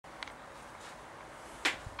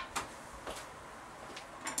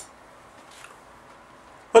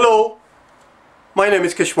My name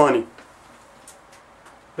is Keshwani.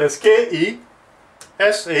 That's Keshwani.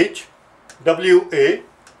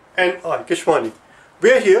 Keshwani.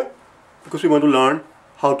 We are here because we want to learn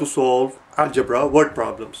how to solve algebra word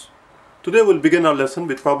problems. Today we'll begin our lesson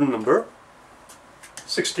with problem number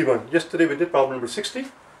 61. Yesterday we did problem number 60.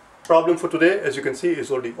 Problem for today, as you can see,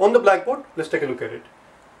 is already on the blackboard. Let's take a look at it.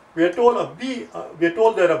 We are told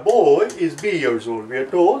that a boy is B years old. We are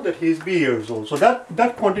told that he is B years old. So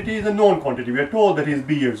that quantity is a known quantity. We are told that he is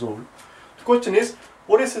B years old. The question is,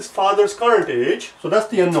 what is his father's current age? So that's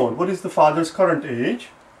the unknown. What is the father's current age?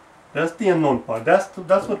 That's the unknown part. That's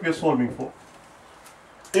what we are solving for.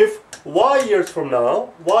 If y years from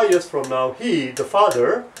now, he, the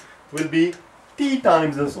father, will be t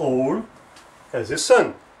times as old as his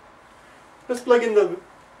son. Let's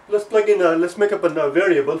make up a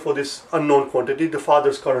variable for this unknown quantity, the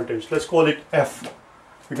father's current age. Let's call it f.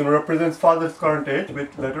 We're going to represent father's current age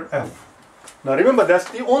with letter f. Now remember, that's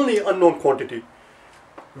the only unknown quantity.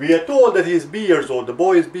 We are told that he is B years old. The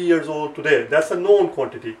boy is B years old today. That's a known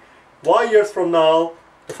quantity. Y years from now,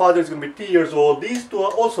 the father is going to be t years old. These two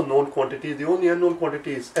are also known quantities. The only unknown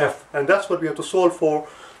quantity is f. And that's what we have to solve for,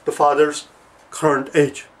 the father's current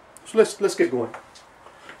age. So let's get going.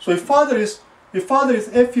 So if father is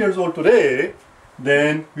f years old today,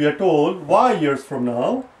 then we are told y years from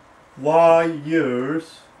now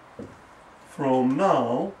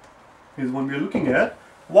is when we are looking at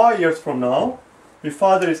y years from now. If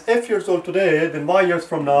father is f years old today, then y years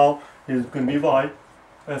from now is going to be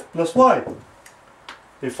f plus y.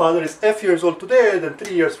 If father is f years old today, then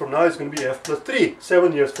 3 years from now is going to be f plus 3.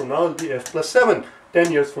 7 years from now will be f plus 7.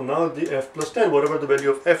 10 years from now will be f plus 10. Whatever the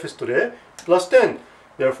value of f is today, plus 10.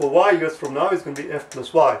 Therefore, y years from now is going to be f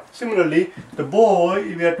plus y. Similarly, the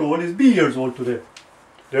boy, we are told, is b years old today.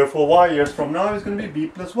 Therefore, y years from now is going to be b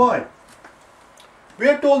plus y. We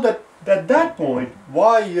are told that at that point,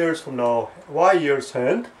 y years from now, y years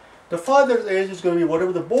hence, the father's age is going to be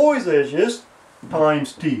whatever the boy's age is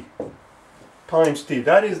times t. Times t.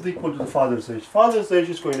 That is equal to the father's age. Father's age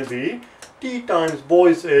is going to be t times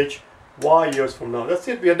boy's age y years from now. That's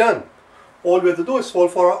it. We are done. All we have to do is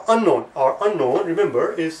solve for our unknown. Our unknown,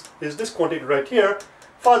 remember, is this quantity right here,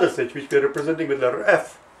 father's age, which we are representing with letter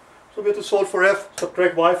f. So we have to solve for f,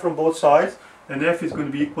 subtract y from both sides, and f is going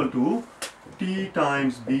to be equal to t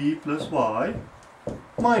times b plus y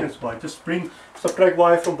minus y. Just subtract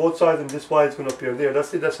y from both sides, and this y is going to appear there.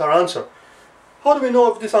 That's it. That's our answer. How do we know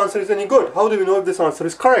if this answer is any good? How do we know if this answer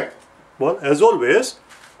is correct? Well, as always,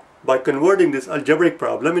 by converting this algebraic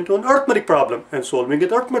problem into an arithmetic problem and solving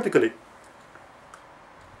it arithmetically.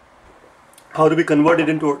 How do we convert it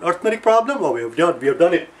into an arithmetic problem? Well, we have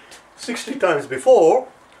done it 60 times before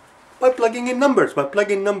by plugging in numbers. By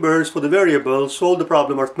plugging numbers for the variables, solve the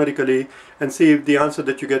problem arithmetically and see if the answer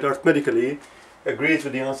that you get arithmetically agrees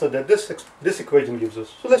with the answer that this equation gives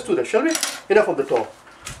us. So let's do that, shall we? Enough of the talk.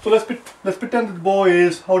 So let's pretend that the boy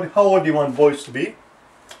is, how old do you want boys to be?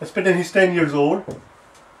 Let's pretend he's 10 years old.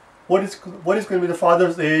 What is going to be the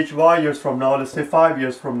father's age y years from now? Let's say 5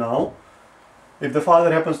 years from now. If the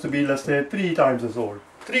father happens to be, let's say, 3 times as old.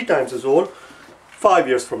 3 times as old, 5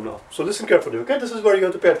 years from now. So listen carefully, okay? This is where you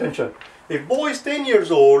have to pay attention. If boy is 10 years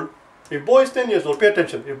old, pay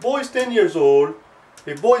attention. If boy is 10 years old,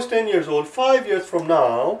 5 years from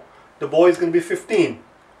now, the boy is going to be 15.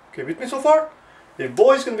 Okay, with me so far? If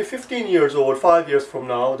boy is going to be 15 years old, 5 years from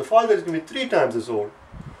now, the father is going to be 3 times as old.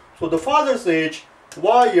 So the father's age,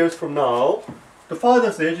 y years from now, the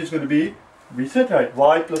father's age is going to be, we said right,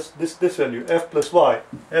 y plus this value, f plus y.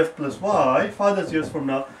 F plus y, father's years from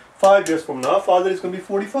now, 5 years from now, father is going to be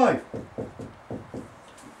 45.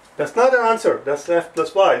 That's not an answer, that's f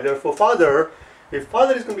plus y. Therefore, if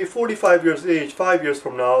father is going to be 45 years age, 5 years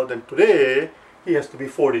from now, then today, he has to be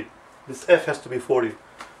 40. This f has to be 40.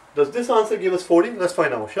 Does this answer give us 40? Let's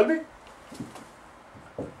find out, shall we?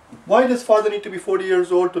 Why does father need to be 40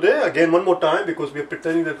 years old today? Again, one more time, because we are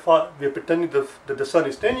pretending that the son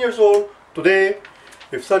is 10 years old today.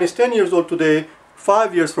 If son is 10 years old today,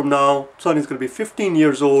 5 years from now, son is going to be 15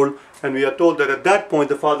 years old, and we are told that at that point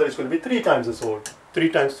the father is going to be 3 times as old. 3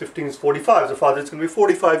 times 15 is 45. The father is going to be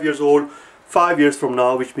 45 years old 5 years from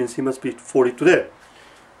now, which means he must be 40 today.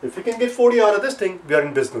 If we can get 40 out of this thing, we are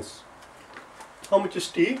in business. How much is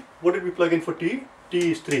t? What did we plug in for t?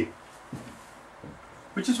 T is 3.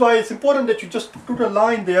 Which is why it's important that you just put a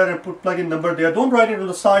line there and plug in number there. Don't write it on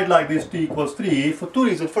the side like this, t equals 3, for 2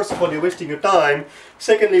 reasons. First of all, you're wasting your time.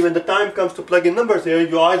 Secondly, when the time comes to plug in numbers here,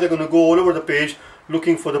 your eyes are going to go all over the page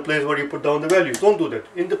looking for the place where you put down the values. Don't do that.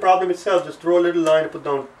 In the problem itself, just draw a little line and put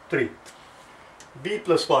down 3. b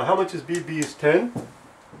plus y. How much is b? b is 10.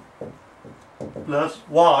 Plus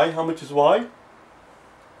y. How much is y?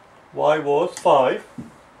 y was 5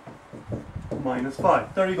 minus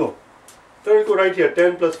 5. There you go. There you go right here.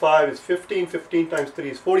 10 plus 5 is 15. 15 times 3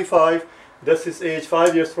 is 45. That's his age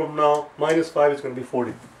 5 years from now. Minus 5 is going to be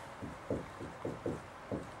 40.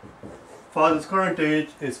 Father's current age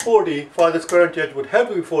is 40. Father's current age would have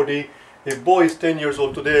to be 40 if boy is 10 years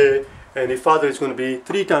old today, and if father is going to be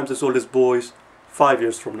 3 times as old as boy is 5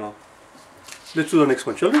 years from now. Let's do the next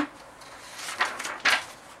one, shall we?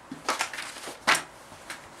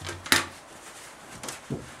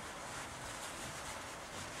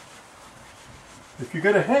 If you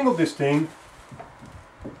get a hang of this thing,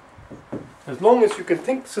 as long as you can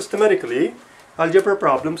think systematically, algebra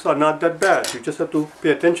problems are not that bad. You just have to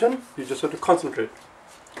pay attention, you just have to concentrate.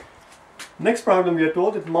 Next problem, we are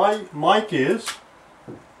told that Mike is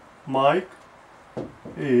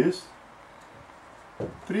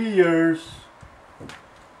 3 years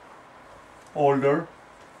older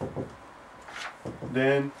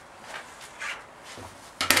than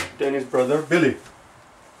his brother Billy.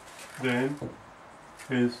 Then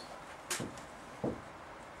his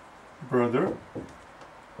brother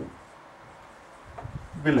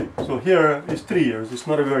Billy. So here is 3 years, it's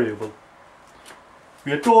not a variable.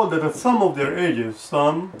 We are told that the sum of their ages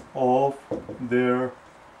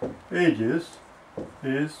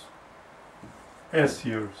is S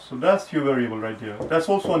years. So that's your variable right here. That's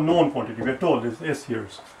also a known quantity. We are told is S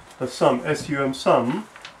years. The sum, SUM sum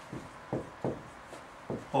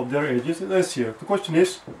of their ages is S years. The question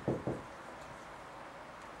is,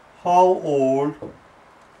 how old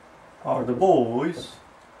are the boys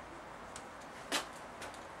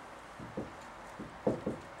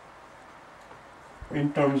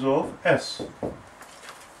in terms of S?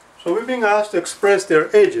 So we're being asked to express their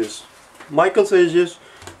ages, Michael's ages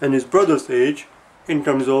and his brother's age, in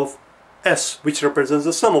terms of S, which represents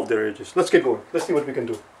the sum of their ages. Let's get going. Let's see what we can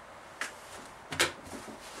do.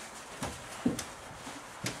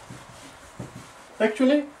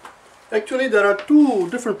 Actually, there are two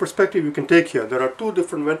different perspectives you can take here. There are two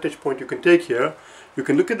different vantage points you can take here. You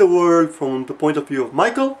can look at the world from the point of view of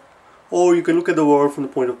Michael, or you can look at the world from the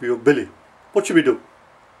point of view of Billy. What should we do?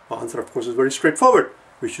 The answer, of course, is very straightforward.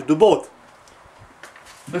 We should do both.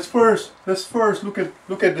 Let's first look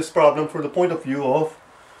at this problem from the point of view of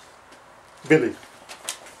Billy.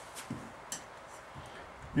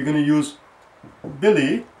 We're going to use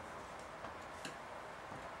Billy's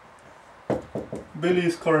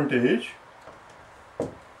current age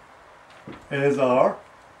as our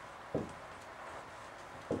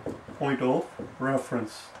point of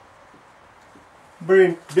reference.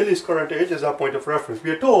 Billy's current age is our point of reference.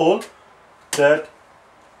 We are told that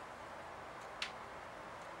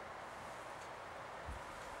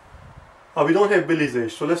we don't have Billy's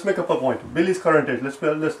age, so let's make up a point. Billy's current age, let's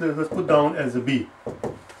put down as a B.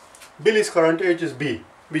 Billy's current age is B.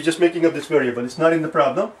 We're just making up this variable. It's not in the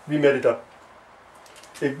problem. We made it up.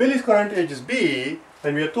 If Billy's current age is B,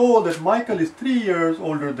 and we are told that Michael is 3 years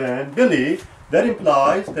older than Billy, that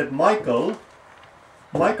implies that Michael's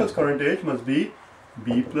current age must be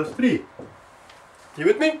B plus 3. You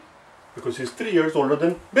with me? Because he's 3 years older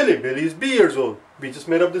than Billy. Billy is B years old. We just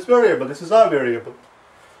made up this variable. This is our variable.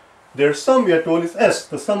 Their sum, we are told, is S.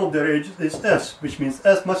 The sum of their ages is S, which means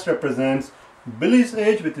S must represent Billy's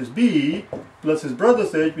age, which is B, plus his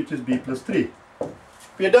brother's age, which is B plus 3.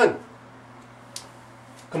 We are done.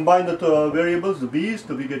 Combine the variables, the B's,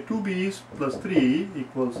 so we get 2B's plus 3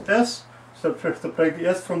 equals S. Subtract the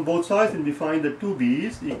S from both sides, and we find that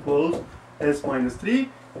 2B's equals S minus 3,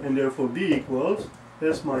 and therefore B equals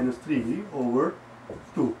S minus 3 over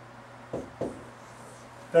 2.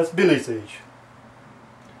 That's Billy's age.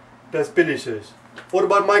 That's Billy's age. What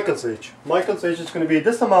about Michael's age? Michael's age is going to be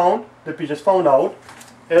this amount that we just found out,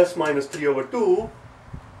 S minus 3 over 2,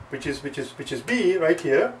 which is B right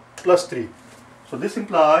here, plus 3. So this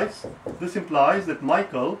implies that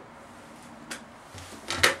Michael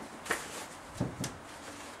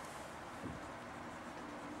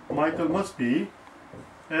must be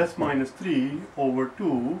S minus 3 over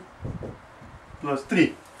 2 plus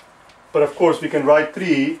 3. But of course we can write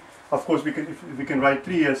 3. Of course we can write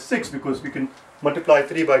 3 as 6, because we can multiply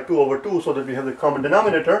 3 by 2 over 2 so that we have the common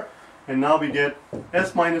denominator. And now we get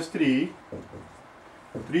S minus 3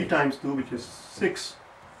 times 2, which is 6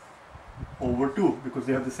 over 2, because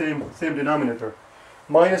they have the same denominator.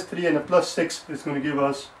 Minus 3 and a plus 6 is going to give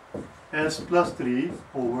us S plus 3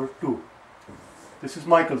 over 2. This is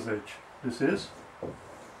Michael's age. This is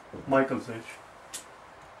Michael's age.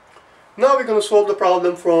 Now we're going to solve the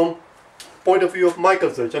problem from point of view of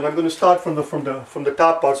Michael's age, and I'm going to start from the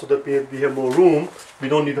top part so that we have more room. We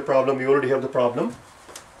don't need the problem. We already have the problem.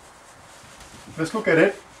 Let's look at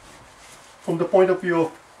it from the point of view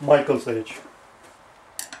of Michael's age.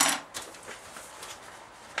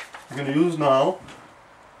 We're going to use now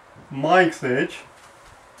Mike's age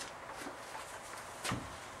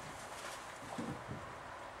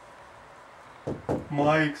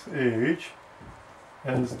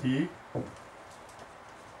as the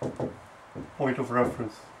point of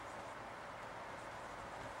reference.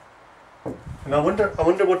 And I wonder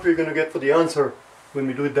what we're going to get for the answer when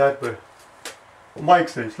we do it that way.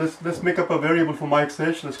 Mike's age. Let's make up a variable for Mike's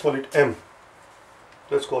age. Let's call it M.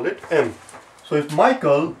 Let's call it M. So if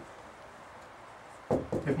Michael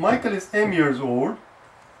is M years old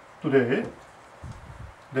today,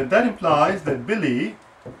 then that implies that Billy,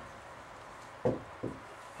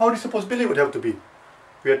 how do you suppose Billy would have to be?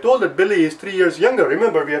 We are told that Billy is 3 years younger.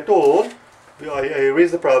 Remember, we are told, I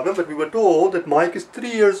erased the problem, but we were told that Mike is 3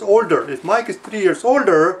 years older. If Mike is 3 years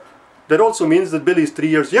older, that also means that Billy is 3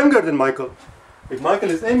 years younger than Michael. If Michael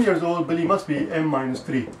is M years old, Billy must be M minus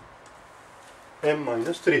 3. M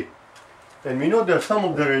minus 3. And we know that some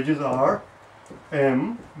of their ages are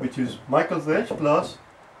M, which is Michael's age, plus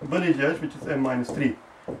Billy's age, which is M minus 3,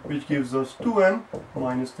 which gives us 2M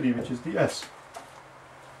minus 3, which is the S.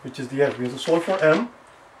 Which is the S. We have to solve for M.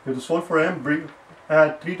 We have to solve for M,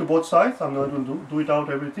 add 3 to both sides. I'm not going to do it out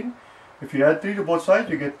everything. If you add 3 to both sides,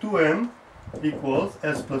 you get 2M equals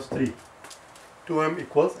S plus 3. 2M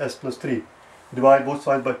equals S plus 3. Divide both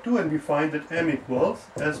sides by 2 and we find that M equals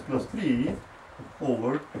S plus 3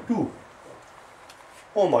 over 2.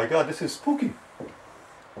 Oh my god, this is spooky.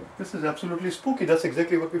 This is absolutely spooky. That's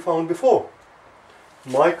exactly what we found before.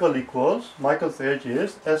 Michael's age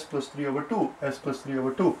is S plus 3 over 2. S plus 3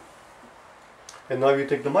 over 2. And now you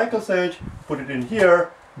take the Michael's age, put it in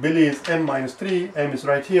here. Billy is M minus 3. M is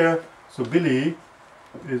right here. So Billy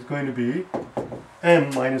is going to be M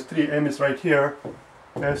minus 3. M is right here.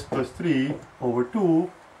 S plus 3 over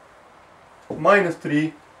 2 minus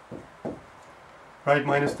 3, right,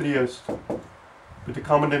 minus 3 is with the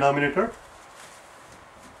common denominator.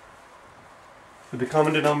 With the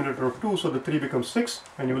common denominator of 2, so the 3 becomes 6,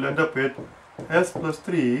 and you will end up with S plus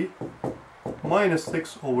 3 minus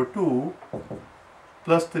 6 over 2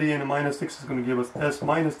 plus 3, and a minus 6 is going to give us S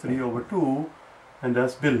minus 3 over 2, and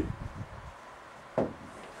that's Billy. I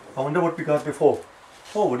wonder what we got before.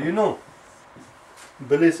 Oh, what do you know?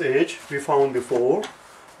 Billy's age we found before.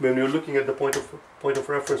 When we were looking at the point of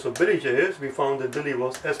reference of Billy's age, we found that Billy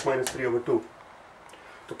was S minus 3 over 2.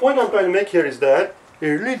 The point I'm trying to make here is that it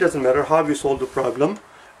really doesn't matter how you solve the problem,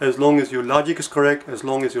 as long as your logic is correct, as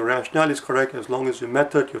long as your rationale is correct, as long as your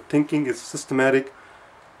method, your thinking is systematic,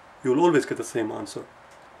 you will always get the same answer.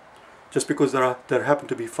 Just because there happen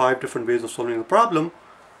to be 5 different ways of solving the problem,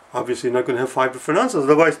 obviously you're not going to have 5 different answers,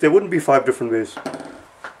 otherwise there wouldn't be 5 different ways.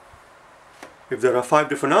 If there are 5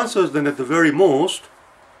 different answers, then at the very most,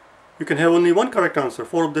 you can have only 1 correct answer.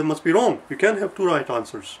 4 of them must be wrong. You can't have 2 right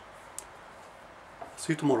answers.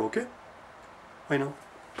 See you tomorrow, okay? Bye now.